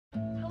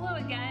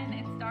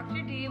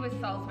Dr. D with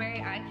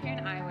Salisbury Eye Care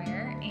and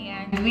Eyewear,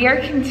 and we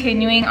are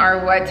continuing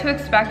our What to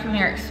Expect When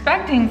You're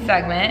Expecting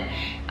segment,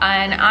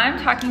 and I'm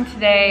talking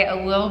today a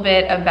little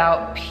bit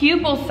about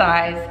pupil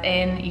size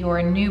in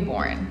your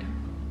newborn.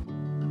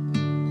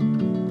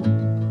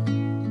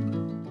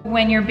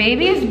 When your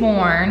baby is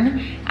born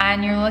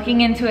and you're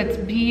looking into its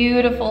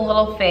beautiful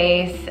little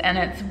face and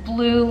its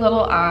blue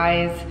little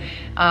eyes,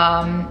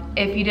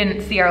 if you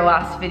didn't see our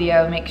last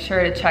video, make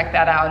sure to check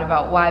that out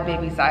about why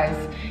babies' eyes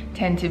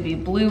tend to be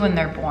blue when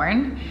they're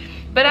born.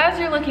 But as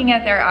you're looking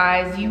at their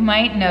eyes, you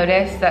might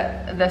notice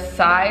that the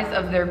size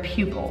of their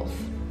pupils.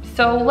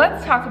 So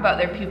let's talk about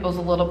their pupils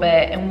a little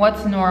bit and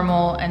what's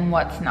normal and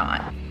what's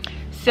not.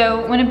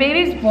 So when a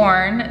baby's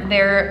born,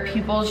 their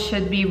pupils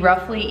should be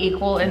roughly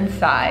equal in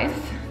size.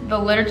 The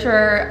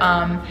literature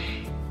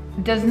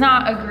does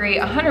not agree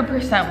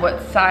 100%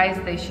 what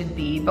size they should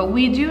be, but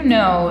we do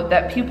know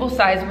that pupil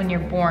size when you're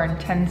born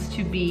tends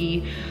to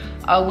be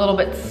a little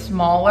bit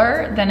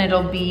smaller than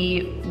it'll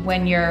be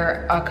when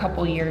you're a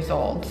couple years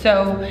old.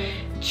 So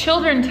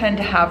children tend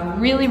to have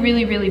really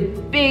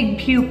big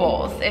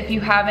pupils. If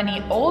you have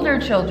any older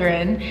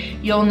children,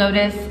 you'll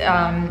notice,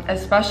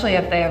 especially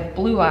if they have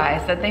blue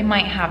eyes, that they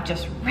might have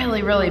just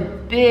really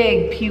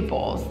big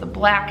pupils. The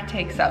black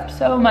takes up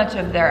so much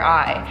of their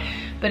eye.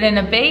 But in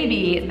a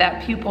baby,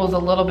 that pupil is a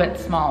little bit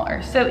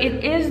smaller. So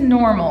it is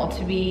normal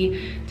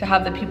to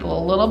have the pupil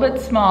a little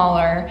bit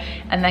smaller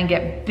and then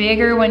get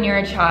bigger when you're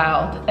a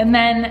child. And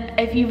then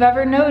if you've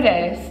ever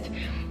noticed,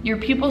 your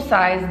pupil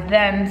size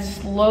then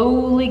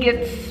slowly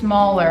gets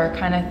smaller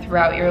kind of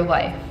throughout your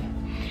life.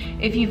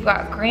 If you've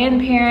got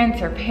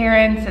grandparents or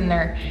parents in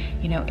their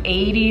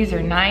 80s or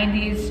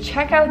 90s,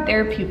 check out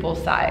their pupil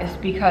size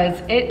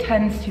because it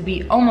tends to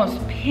be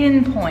almost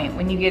pinpoint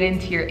when you get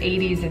into your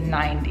 80s and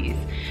 90s.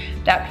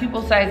 That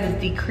pupil size is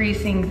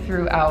decreasing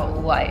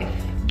throughout life.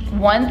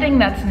 One thing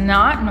that's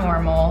not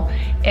normal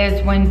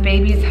is when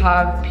babies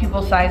have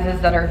pupil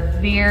sizes that are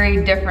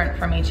very different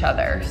from each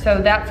other.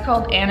 So that's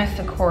called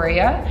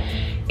anisocoria.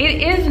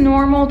 It is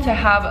normal to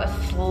have a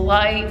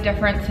slight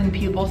difference in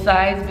pupil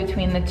size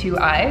between the two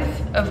eyes.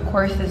 Of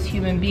course, as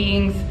human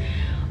beings,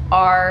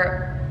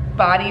 our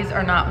bodies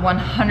are not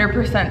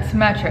 100%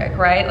 symmetric,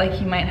 right? Like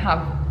you might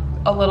have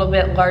a little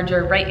bit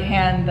larger right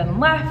hand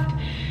than left.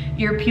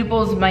 Your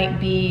pupils might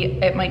be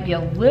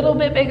a little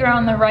bit bigger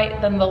on the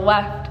right than the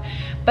left,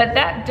 but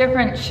that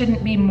difference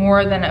shouldn't be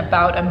more than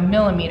about 1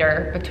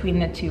 millimeter between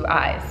the two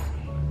eyes.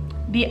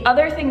 The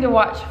other thing to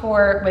watch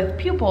for with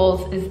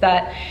pupils is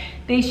that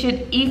they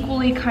should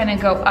equally kind of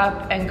go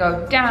up and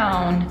go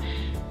down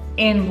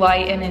in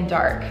light and in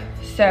dark.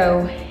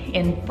 So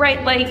in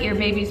bright light, your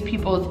baby's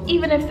pupils,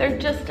 even if they're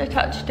just a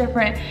touch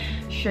different,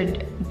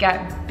 should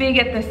get big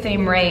at the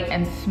same rate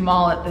and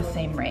small at the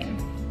same rate.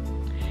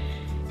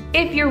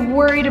 If you're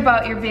worried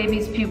about your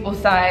baby's pupil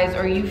size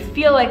or you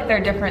feel like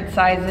they're different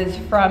sizes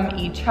from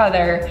each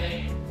other,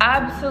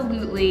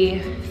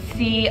 absolutely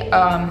see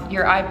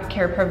your eye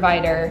care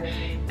provider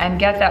and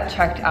get that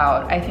checked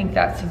out. I think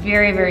that's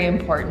very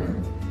important.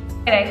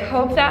 And I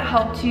hope that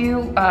helped you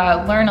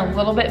learn a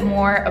little bit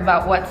more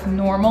about what's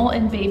normal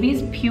in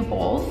babies'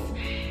 pupils,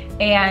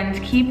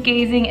 and keep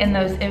gazing in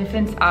those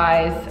infants'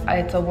 eyes.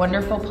 It's a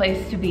wonderful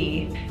place to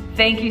be.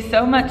 Thank you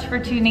so much for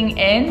tuning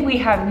in. We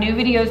have new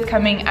videos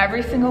coming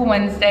every single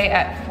Wednesday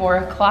at 4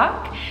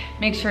 o'clock.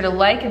 Make sure to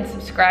like and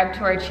subscribe to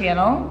our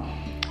channel.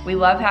 We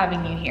love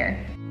having you here.